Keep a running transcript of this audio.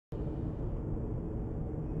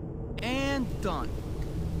And done.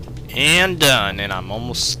 And done, and I'm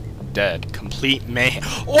almost dead. Complete mayhem.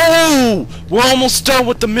 Oh! We're almost done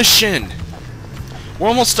with the mission! We're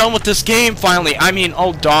almost done with this game, finally! I mean,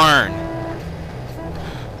 oh darn.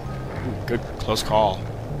 Ooh, good, close call.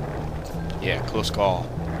 Yeah, close call.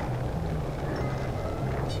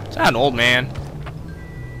 Is that an old man?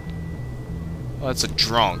 Oh, that's a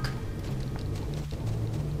drunk.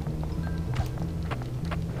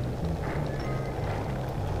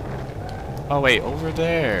 Oh wait, over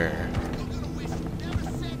there.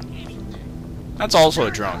 That's also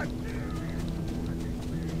a drunk.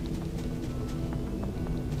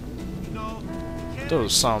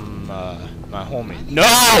 Those some my homie.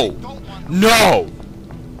 No! No!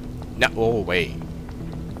 No! Oh wait.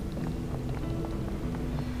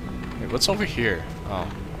 Wait, what's over here?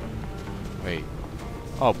 Oh. Wait.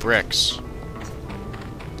 Oh, bricks.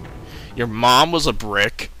 Your mom was a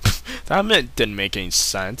brick? That didn't make any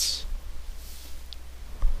sense.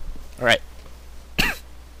 Alright.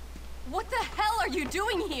 What the hell are you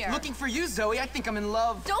doing here? Looking for you, Zoe. I think I'm in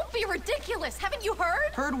love. Don't be ridiculous. Haven't you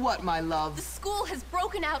heard? Heard what, my love? The school has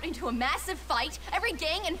broken out into a massive fight. Every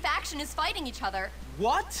gang and faction is fighting each other.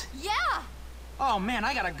 What? Yeah. Oh, man,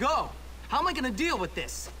 I gotta go. How am I gonna deal with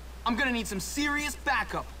this? I'm gonna need some serious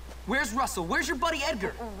backup. Where's Russell? Where's your buddy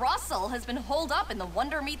Edgar? Russell has been holed up in the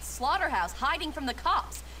Wonder Meat slaughterhouse, hiding from the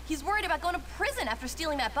cops. He's worried about going to prison after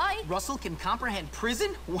stealing that bike. Russell can comprehend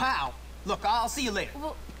prison? Wow. Look, I'll see you later.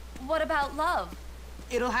 Well, what about love?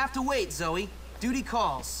 It'll have to wait, Zoe. Duty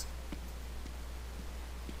calls.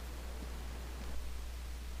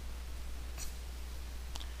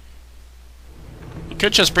 You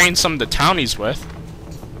could just bring some of the townies with.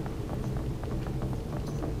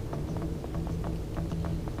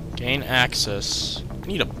 Gain access. I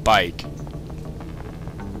need a bike.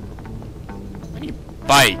 I need a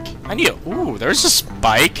bike. I need a... Ooh, there's this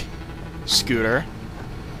bike. Scooter.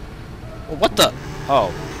 Well, what the...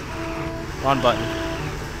 Oh. Wrong button.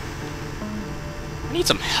 I need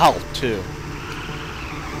some health, too.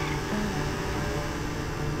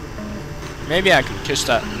 Maybe I can kiss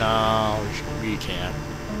that... No, we can't.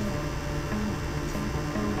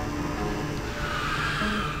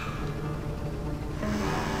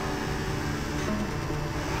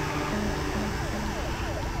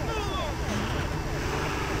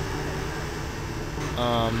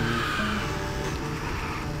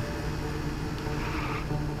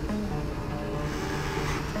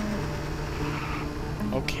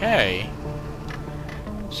 Okay.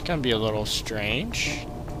 It's gonna be a little strange.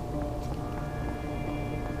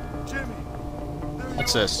 Jimmy,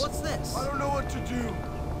 What's this? What's this? I don't know what to do,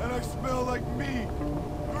 and I smell like meat.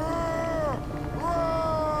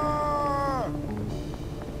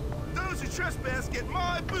 Those who trespass get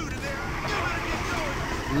my boot in there. You better get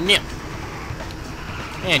going. Nip.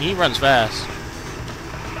 Man, he runs fast.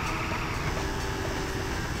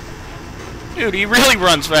 Dude, he really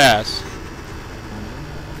runs fast.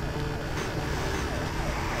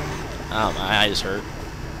 Oh, my eyes hurt.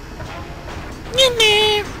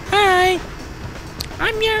 Hi.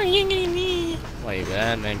 I'm your Wait,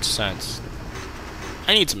 that makes sense.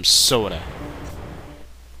 I need some soda.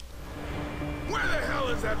 Where the hell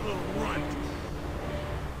is that little runt?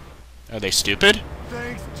 Are they stupid?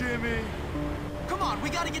 Thanks, Jimmy. Come on, we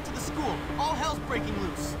gotta get to the school. All hell's breaking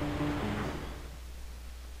loose.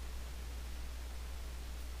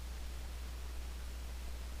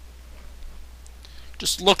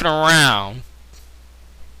 Just looking around.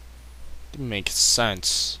 Didn't make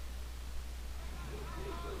sense.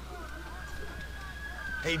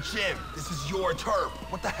 Hey, Jim, this is your turf.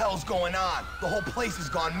 What the hell's going on? The whole place has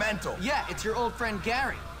gone mental. Yeah, it's your old friend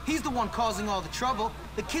Gary. He's the one causing all the trouble.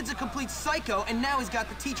 The kid's a complete psycho, and now he's got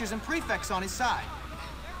the teachers and prefects on his side.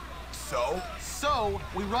 So? So,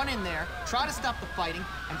 we run in there, try to stop the fighting,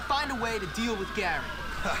 and find a way to deal with Gary.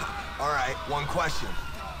 All right, one question.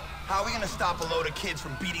 How are we gonna stop a load of kids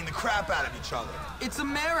from beating the crap out of each other? It's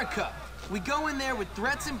America. We go in there with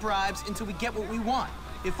threats and bribes until we get what we want.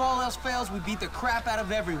 If all else fails, we beat the crap out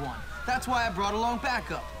of everyone. That's why I brought along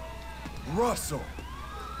backup. Russell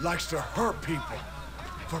likes to hurt people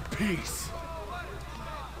for peace.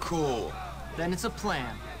 Cool. Then it's a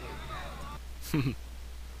plan.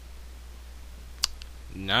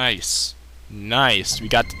 Nice. Nice. We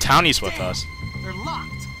got the townies with us. They're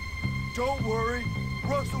locked. Don't worry,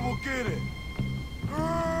 Russell will get it.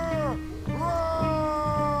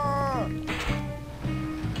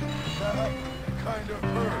 That kind of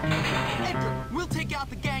hurt. Edgar, we'll take out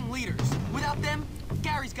the gang leaders. Without them,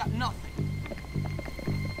 Gary's got nothing.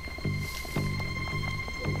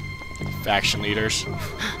 Faction leaders.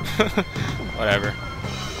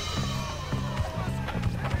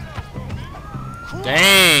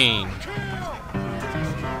 Dang.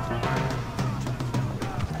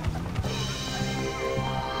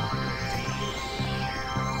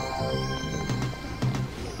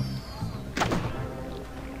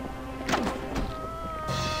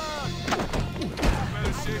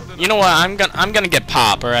 You know what? I'm gonna get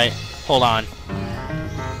pop. All right, hold on.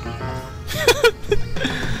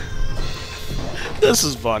 This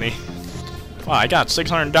is funny. Wow, I got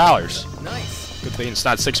 $600. Nice. Good thing it's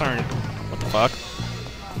not 600. What the fuck?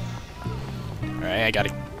 All right, I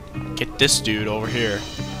gotta get this dude over here.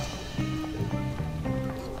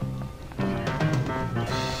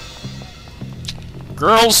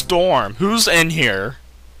 Girls' dorm. Who's in here?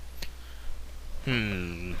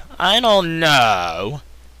 I don't know.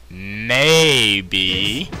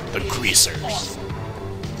 Maybe the Greasers.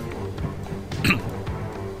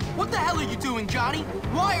 What the hell are you doing, Johnny?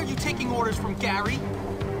 Why are you taking orders from Gary?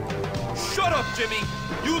 Shut up, Jimmy!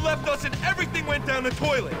 You left us and everything went down the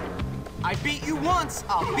toilet! I beat you once,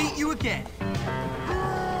 I'll beat you again.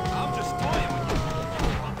 I'm just toying with you.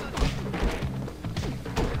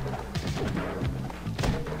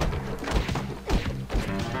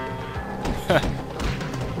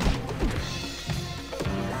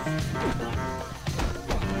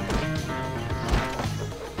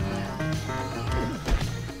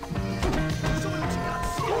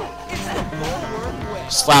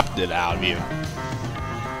 Slapped it out of you.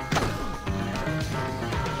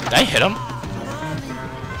 Did I hit him?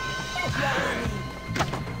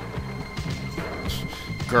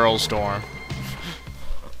 Girls' dorm.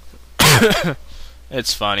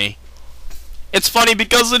 It's funny. It's funny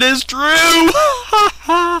because it is true!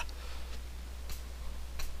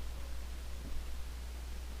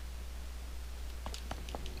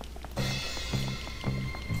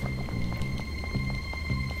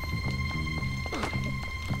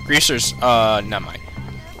 Greasers, never mind.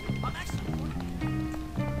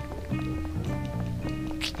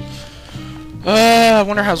 I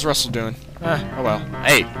wonder how's Russell doing. Oh well.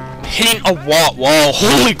 Hey, hitting a wall. Whoa,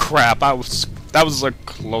 holy crap! That was a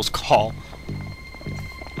close call.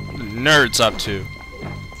 What are the nerds up to?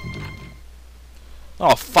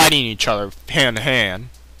 Oh, fighting each other hand to hand.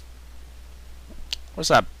 What's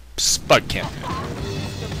that spud camp?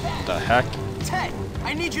 What the heck? Ted,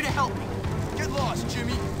 I need you to help me. Get lost,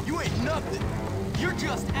 Jimmy. You ain't nothing. You're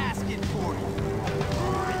just asking for it.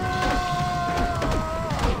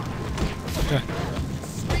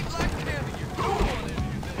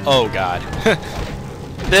 Oh god.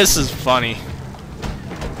 This is funny.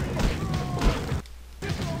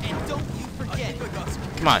 And don't you forget it.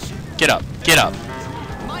 Come on, get up, get up.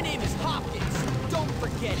 My name is Hopkins. Don't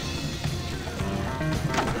forget it.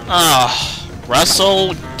 Ah,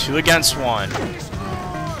 Russell, 2 against 1.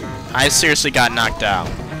 I seriously got knocked out.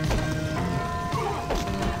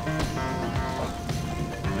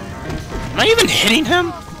 Am I even hitting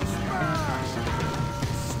him?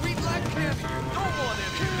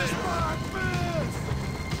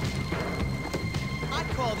 I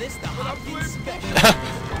call this the Hopkins special.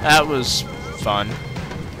 That was fun.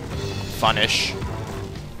 Funish.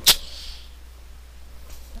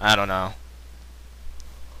 I don't know.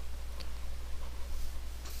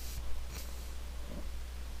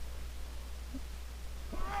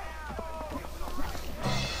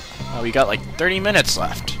 Oh, we got like 30 minutes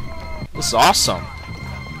left. This is awesome.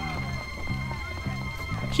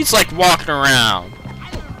 He's like walking around.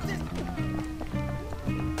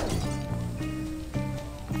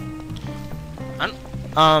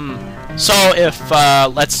 So if,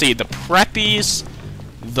 let's see, the preppies,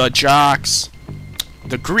 the jocks,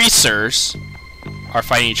 the greasers are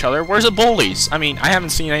fighting each other, where's the bullies? I mean, I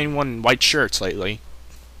haven't seen anyone in white shirts lately.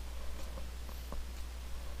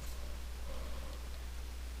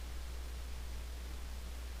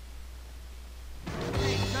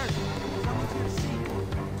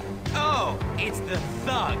 Oh, it's the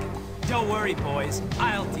thug. Don't worry, boys.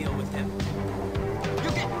 I'll deal with him.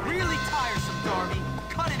 You're getting really tiresome, Darby.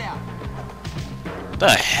 Cut it out. The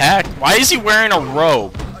heck? Why is he wearing a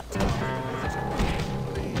robe?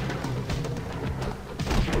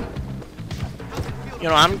 You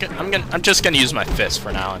know, I'm just gonna use my fist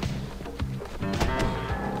for now on.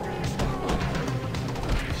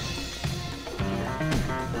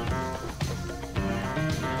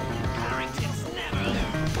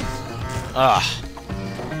 Ugh.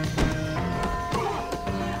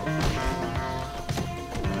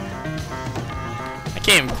 I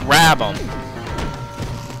can't even grab him.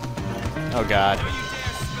 Oh god.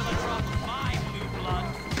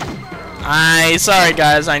 Sorry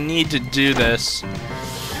guys, I need to do this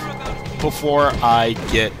before I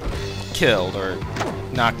get killed or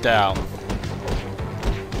knocked out.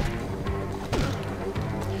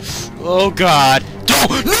 Oh God!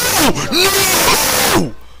 Don't! No!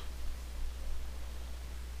 No!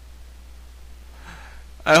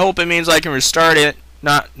 I hope it means I can restart it.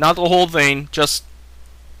 Not the whole thing. Just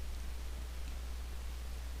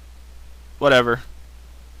whatever.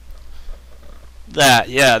 That.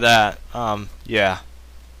 Yeah. That. Yeah.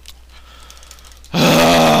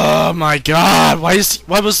 Oh my God! Why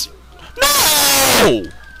was? No!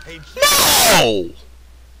 No!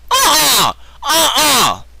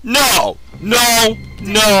 No! No!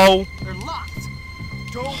 No! They're locked.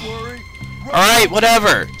 Don't worry. Alright,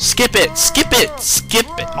 whatever. Skip it. Skip it. Skip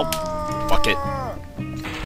it. Oh, fuck it.